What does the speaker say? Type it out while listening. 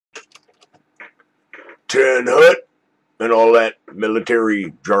tin hut, and all that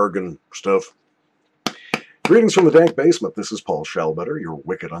military jargon stuff. Greetings from the dank basement. This is Paul Shellbetter, your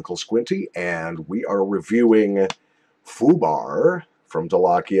wicked Uncle Squinty, and we are reviewing FUBAR from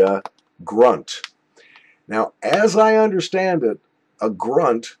Delakia, Grunt. Now, as I understand it, a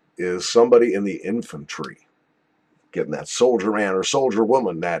grunt is somebody in the infantry. Getting that soldier man or soldier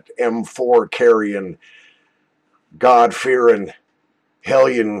woman, that M4 carrying, God-fearing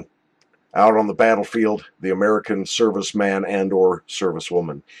hellion out on the battlefield, the American serviceman and or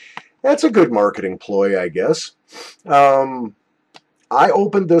servicewoman. That's a good marketing ploy, I guess. I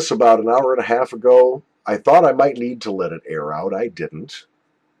opened this about an hour and a half ago. I thought I might need to let it air out. I didn't.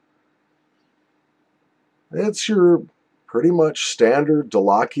 It's your pretty much standard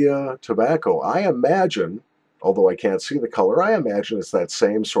Delakia tobacco. I imagine, although I can't see the color, I imagine it's that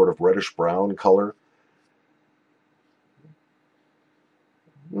same sort of reddish-brown color.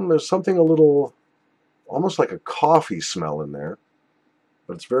 There's something a little, almost like a coffee smell in there,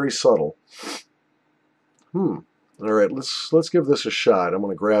 but it's very subtle. All right, let's give this a shot. I'm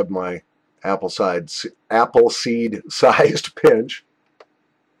going to grab my apple seed-sized pinch.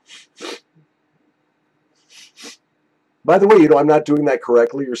 By the way, you know, I'm not doing that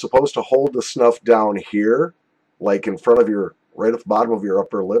correctly. You're supposed to hold the snuff down here, like in front of your, right at the bottom of your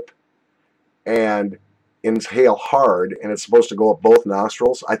upper lip, and inhale hard, and it's supposed to go up both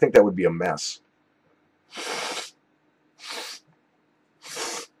nostrils. I think that would be a mess.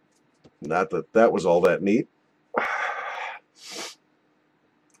 Not that that was all that neat.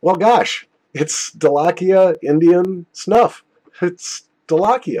 Well, gosh, it's Delakia Indian snuff. It's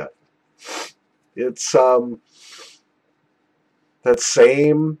Delakia. It's that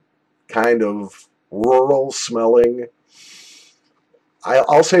same kind of rural smelling,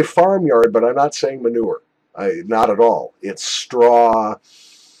 I'll say farmyard, but I'm not saying manure. Not at all. It's straw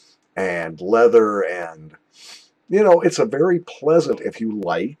and leather, and you know, it's a very pleasant, if you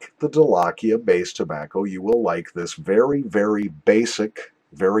like the Delakia based tobacco, you will like this very, very basic,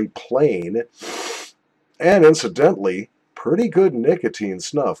 very plain, and incidentally, pretty good nicotine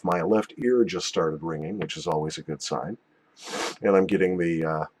snuff. My left ear just started ringing, which is always a good sign. And I'm getting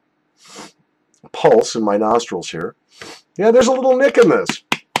the pulse in my nostrils here. Yeah, there's a little nick in this.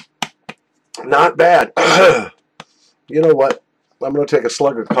 Not bad. You know what? I'm going to take a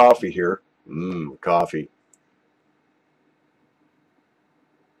slug of coffee here. Coffee.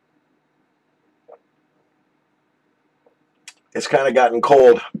 It's kind of gotten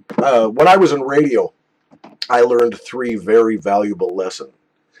cold. When I was in radio, I learned 3 very valuable lessons.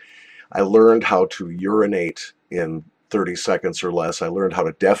 I learned how to urinate in 30 seconds or less. I learned how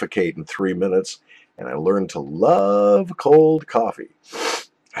to defecate in 3 minutes. And I learned to love cold coffee.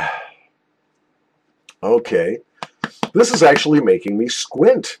 Okay. This is actually making me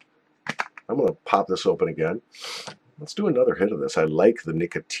squint. I'm going to pop this open again. Let's do another hit of this. I like the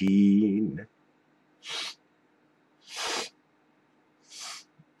nicotine.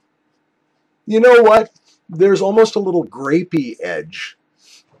 You know what? There's almost a little grapey edge.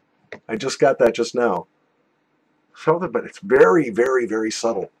 I just got that just now. But it's very, very, very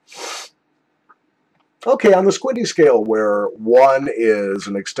subtle. Okay, on the Squinty scale, where 1 is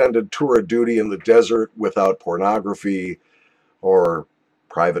an extended tour of duty in the desert without pornography or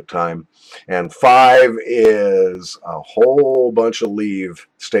private time, and 5 is a whole bunch of leave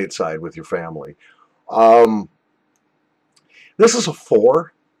stateside with your family. This is a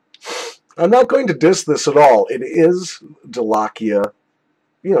 4. I'm not going to diss this at all. It is Delakia,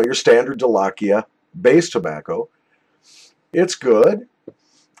 you know, your standard Delakia base tobacco. It's good.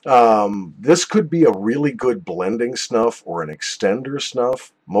 This could be a really good blending snuff or an extender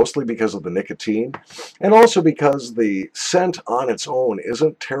snuff, mostly because of the nicotine, and also because the scent on its own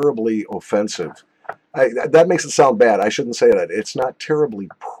isn't terribly offensive. That makes it sound bad. I shouldn't say that. It's not terribly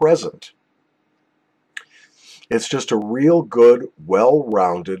present. It's just a real good,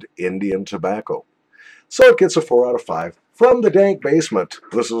 well-rounded Indian tobacco. So it gets a 4 out of 5 from the dank basement.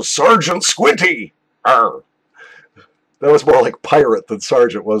 This is Sergeant Squinty. Arr. That was more like pirate than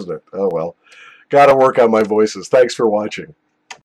sergeant, wasn't it? Oh well. Gotta work on my voices. Thanks for watching.